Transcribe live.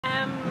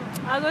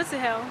I'll go to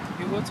hell.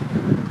 You go to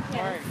hell?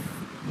 Yes.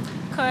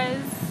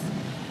 Because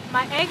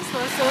my ex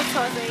was so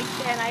toxic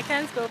and I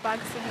can't go back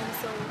to him,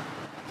 so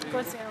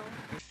go to hell.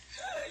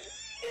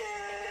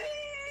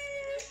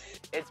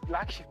 It's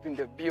Black Sheep in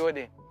the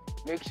building.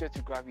 Make sure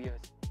to grab yours.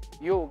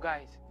 Yo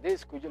guys, this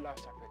is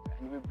KojolovesAfrica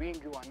and we bring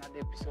you another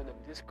episode of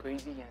this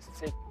crazy and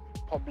sick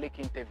public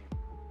interview.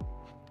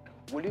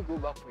 Will you go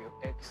back for your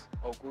ex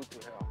or go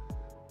to hell?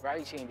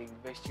 Right here in the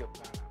University of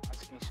Ghana,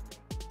 asking me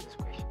this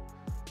question.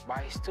 But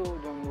I still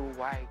don't know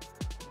why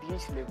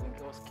these Legon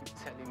girls keep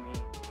telling me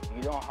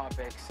you don't have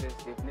exes,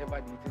 they've never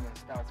dated and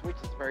stuff, which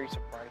is very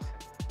surprising.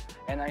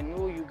 And I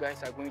know you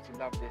guys are going to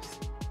love this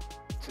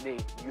today.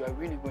 You are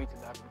really going to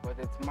love it because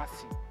it's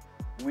massive.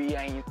 We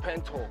are in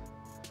Pent,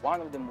 one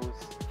of the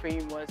most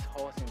famous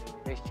halls in the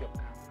University of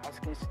Ghana,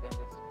 asking students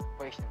this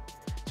question.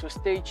 So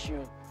stay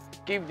tuned,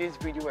 give this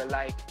video a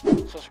like,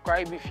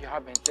 subscribe if you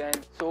haven't,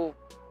 and so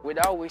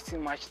without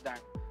wasting much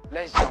time,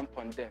 let's jump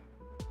on them.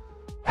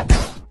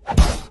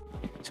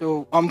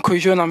 So I'm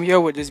Kojo and I'm here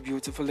with this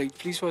beautiful lady.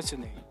 Please, what's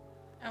your name?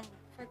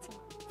 Fatima.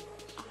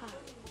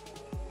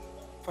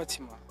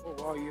 Fatima. Oh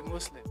wow, you're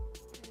Muslim.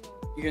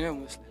 You're not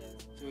Muslim.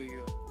 So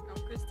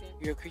I'm Christian.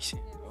 You're a Christian.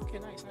 Okay,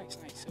 nice.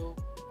 So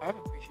I have a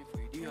question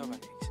for you. Do you have an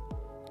ex?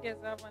 Yes,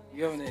 I have an ex.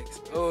 You have an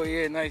ex. Oh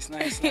yeah, nice.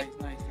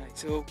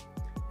 So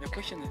the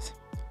question is,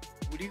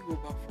 would you go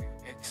back for your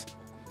ex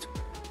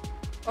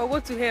or go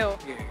to hell?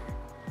 Yeah.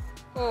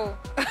 Oh.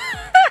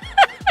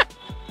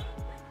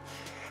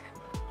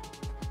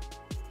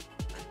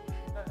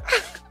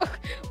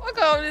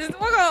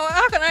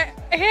 How can I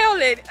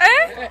hell it?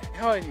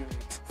 How are you?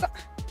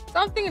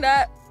 Something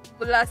that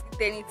will last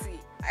eternity.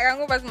 I can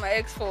go back to my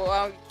ex for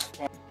 1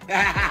 week.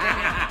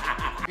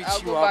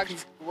 I'll go back.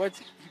 What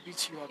he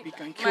beat you up? He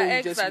can kill My you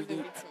ex just hasn't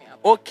within. beat me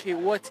up. Okay,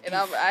 what And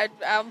if?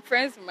 I'm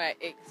friends with my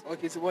ex.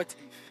 Okay, so what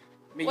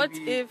if? What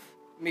if?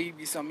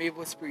 Maybe some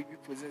evil spirit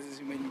possesses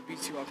him and he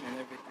beats you up and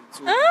everything.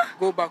 So Huh?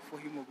 go back for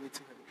him or go to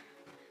hell.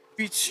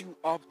 Beats you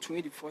up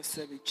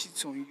 24/7,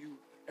 cheats on you,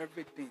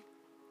 everything.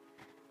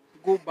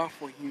 Go back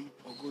for him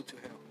or go to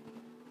hell.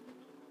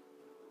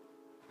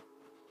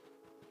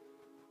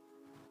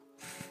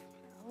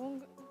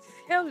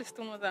 Hell is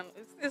still not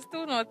it's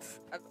still not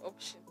an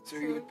option. So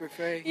you would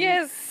prefer him?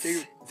 Yes.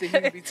 So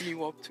him beating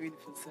you up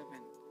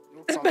 24/7.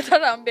 No It's problem. better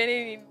than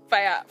burning in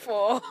fire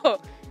for the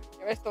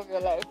rest of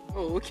your life.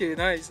 Oh, okay,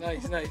 nice.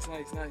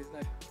 Nanekia.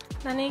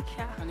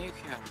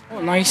 Nanekia. Oh,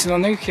 nice,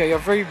 Nanekia. You're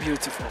very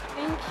beautiful.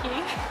 Thank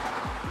you.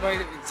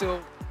 Right, so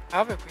I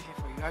have a question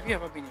for you. Have you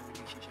ever been in a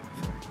relationship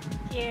before?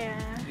 Yeah.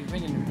 You've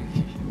been in a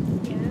relationship?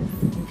 Yes.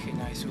 Okay,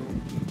 nice. So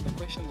the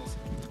question is,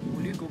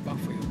 will you go back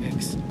for your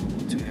ex or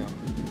go to hell?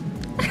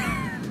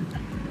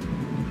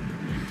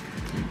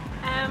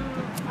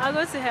 I'll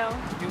go to hell.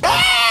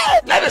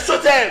 Let me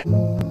shoot him!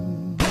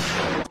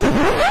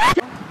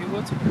 You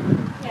go to hell?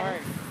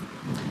 Yes.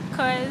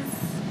 Because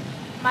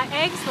my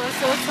ex was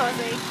so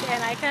toxic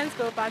and I can't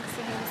go back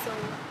to him, so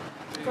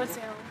go to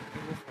hell.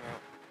 You go for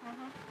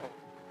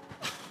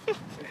hell?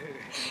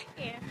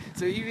 Yeah.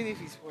 So even if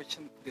he's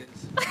watching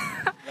this,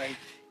 like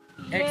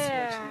Yeah. ex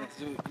watching this,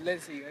 so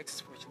let's say your ex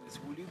is watching this,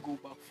 will you go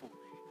back for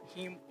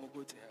him or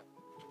go to hell?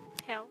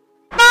 Hell.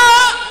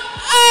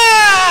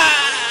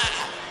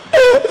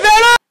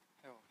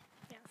 Hell.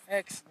 Yes.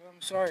 Ex,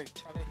 I'm sorry,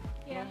 Charlie.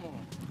 Yeah. No more.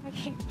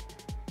 Okay.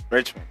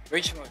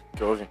 Richmond.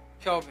 Kelvin.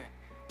 Kelvin.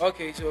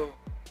 Okay, so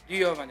do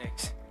you have an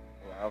ex?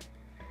 Well,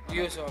 Do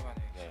you also have an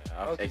ex? yeah, I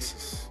have Okay.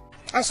 exes.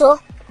 And so?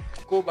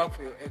 Go back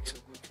for your ex or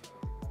go to hell?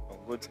 I'm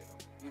good.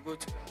 You go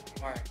to hell.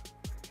 Why?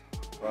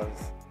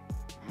 Because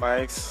my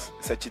ex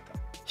is a cheater.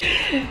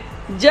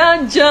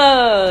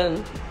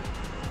 John,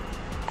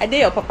 I know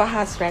your papa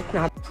house right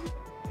now.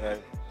 Yeah.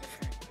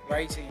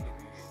 Right in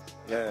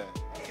the Yeah.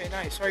 Okay,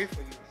 nice. Sorry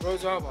for you.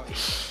 Bros, how about you?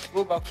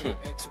 Go back for your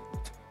ex or go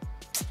to hell?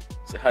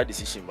 It's a hard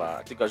decision, but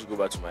I think I should go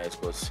back to my ex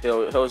because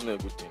hell is not a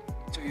good thing.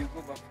 So you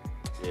go back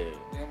for your ex?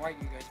 Yeah. Then why do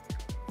you guys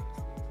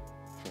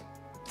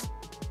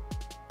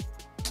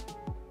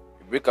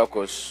We break up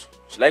because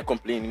she like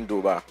complaining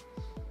though, but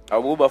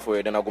I'll go back for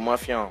it, then I'll go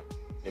mafia.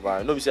 If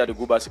I know, we say I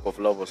go back of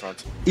love or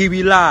something. He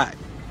be lie.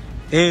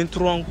 Ain't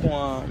wrong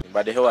one.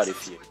 But the hell are they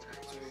fear?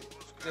 So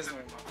just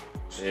normal.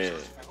 Yeah.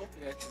 I hope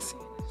your ex is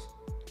seeing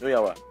this. No, yeah,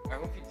 what? I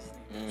hope he's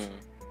seeing this. Mm.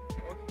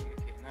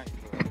 Okay, nice.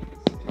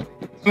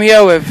 I'm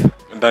here with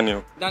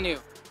Daniel. Daniel.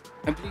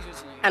 And please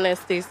what's your name?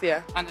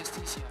 Anastasia.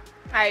 Anastasia.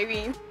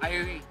 Irene.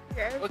 Irene.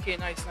 Yes. Okay,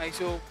 nice.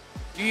 So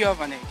do you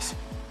have an ex?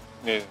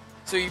 Yeah.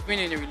 So you've been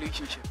in a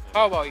relationship.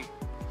 How about you?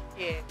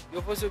 Yeah.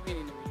 You've also been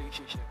in a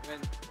relationship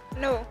and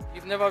No.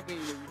 you've never been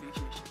in a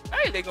relationship.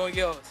 Hey, they gonna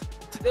girls.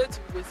 Today to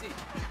go see.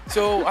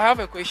 So I have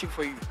a question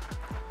for you.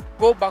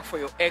 Go back for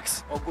your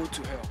ex or go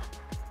to hell?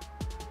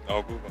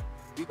 I'll go back.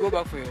 You go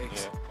back for your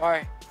ex. Yeah.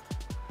 Why?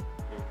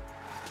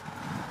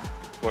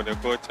 For the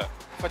culture.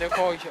 For the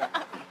culture.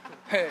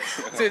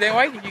 So then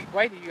why did you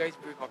guys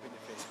break up in the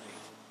first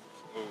place?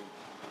 Oh.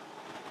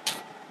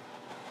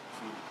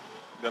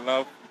 The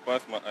love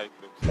passed my eye.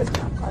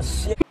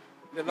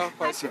 The love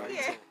passed your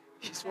eyes.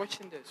 She's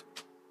watching this.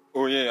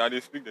 Oh yeah, I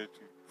did speak the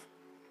truth.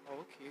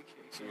 Okay.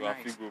 So I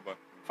have to go back.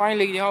 Fine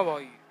lady, how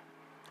about you?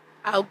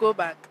 I'll go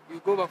back. You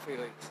go back for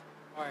your ex.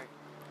 Why?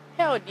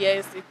 Hell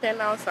yes,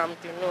 eternal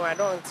something. No, I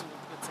don't want to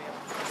put him.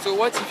 So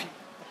what if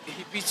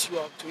he beats you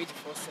up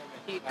 24/7?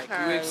 He Like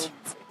can't. rapes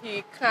you?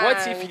 He can't.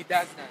 What if he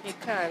does that? He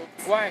can't.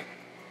 Why?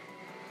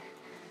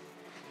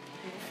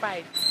 He'll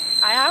fight.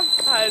 I have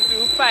plans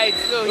to fight.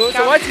 So, No, he so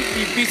can't. what if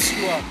he beats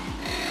you up?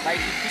 Like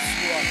he beats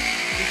you up,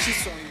 he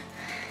cheats on you.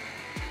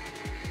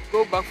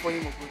 Go back for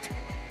him or go to him.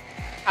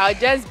 I'll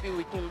just be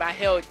with him by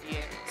hell,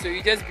 dear. So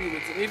you just be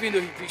with him, even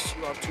though he beats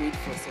you up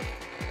 24/7.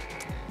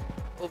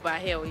 Over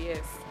hell,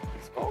 yes.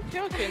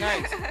 Okay,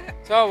 nice.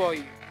 So how about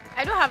you?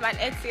 I don't have an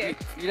ex yet.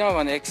 You don't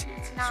have an ex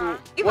yet. Nah. So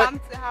If what? I'm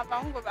to have,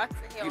 I won't go back to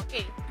her.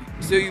 Okay.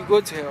 So you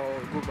go to her or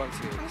go back to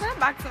I'm her? going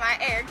back to my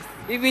ex.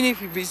 Even if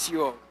he beats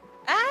you up.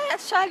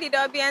 Surely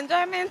there'll be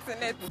enjoyment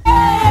in it.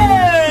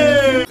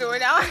 So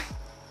now,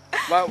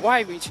 But why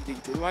haven't you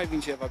dated? Why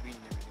haven't you ever been in a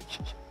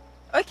relationship?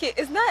 okay,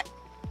 it's not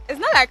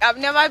like I've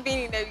never been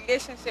in a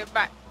relationship,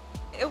 but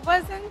it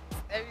wasn't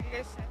a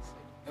relationship.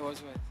 It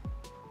was what?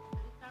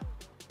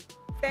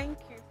 Thank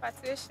you,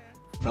 infatuation.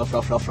 Wow.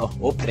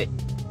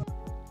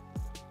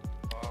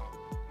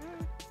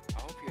 I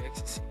hope your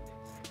ex is seeing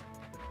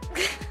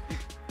this.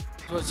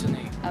 What's your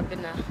name?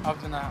 Abena.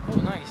 Abduna. Oh,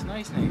 nice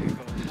name.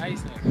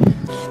 Nice name.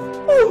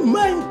 Oh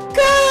my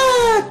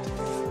God!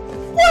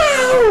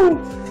 Wow!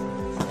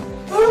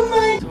 Oh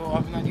my! So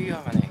Abduna, do you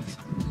have an ex?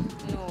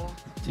 No.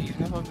 So you've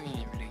never been in a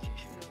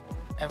relationship?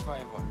 Ever?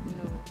 No.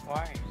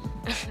 Why?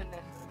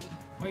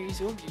 Why are you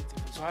so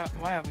beautiful? So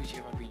why haven't you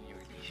ever been in a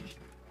relationship?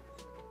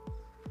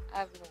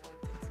 I've no wanted.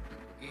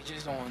 You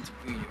just don't want to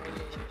be in a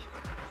relationship.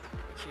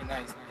 Okay,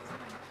 nice.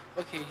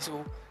 Okay,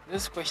 so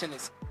this question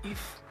is,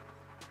 if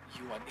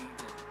you are dating,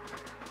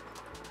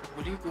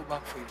 will you go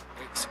back for your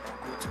ex or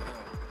go to her?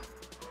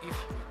 If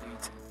you are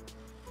dating.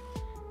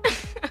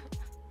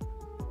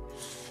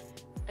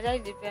 It really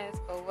depends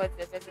on what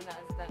the person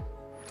has done.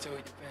 So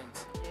it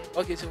depends. Yeah.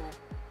 Okay, so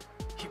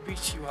he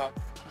beats you up,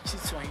 he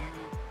cheats on you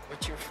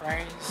with your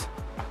friends.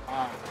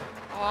 I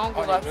won't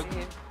go back to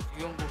him.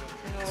 You won't go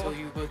back. No. So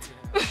you go to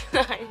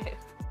her. Yes.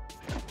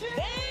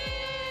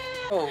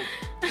 Oh.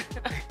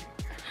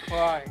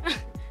 Why?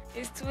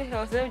 It's too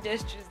hell, so let me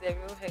just choose the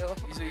real hell.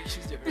 So you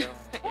choose the real one.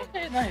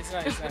 Okay, nice.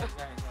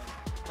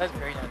 That's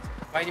very nice.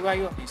 By the way, are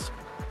you on Instagram?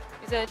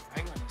 You said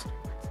Are you on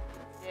Instagram?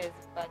 yes,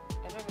 but I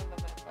don't remember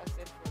my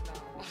password for now.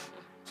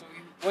 So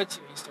what's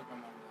your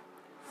Instagram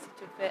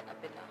handle?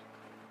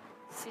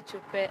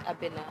 Sichupe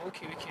Abena.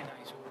 Okay,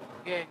 nice. So,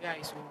 yeah,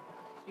 guys, so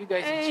you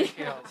guys can check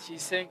it out.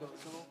 She's single,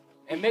 so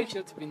and make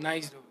sure to be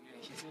nice though.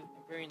 Yeah, she's a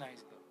very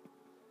nice girl.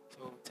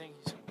 So thank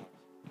you so much.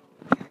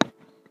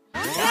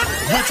 Wait.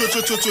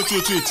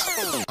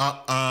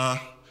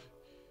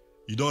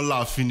 You don't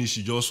laugh finish,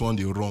 you just want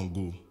the wrong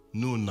go.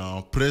 No,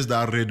 now press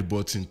that red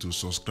button to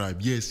subscribe.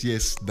 Yes,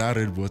 that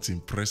red button,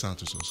 press on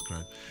to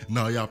subscribe.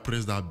 Now, yeah,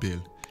 press that bell.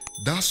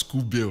 That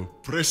school bell,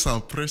 press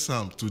on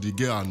to the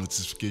get our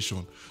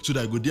notification so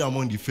that I go there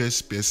among the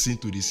first person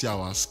to see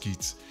our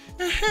skits.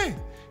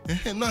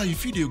 Now,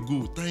 if you dey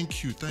go,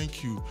 thank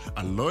you.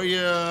 A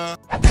lawyer.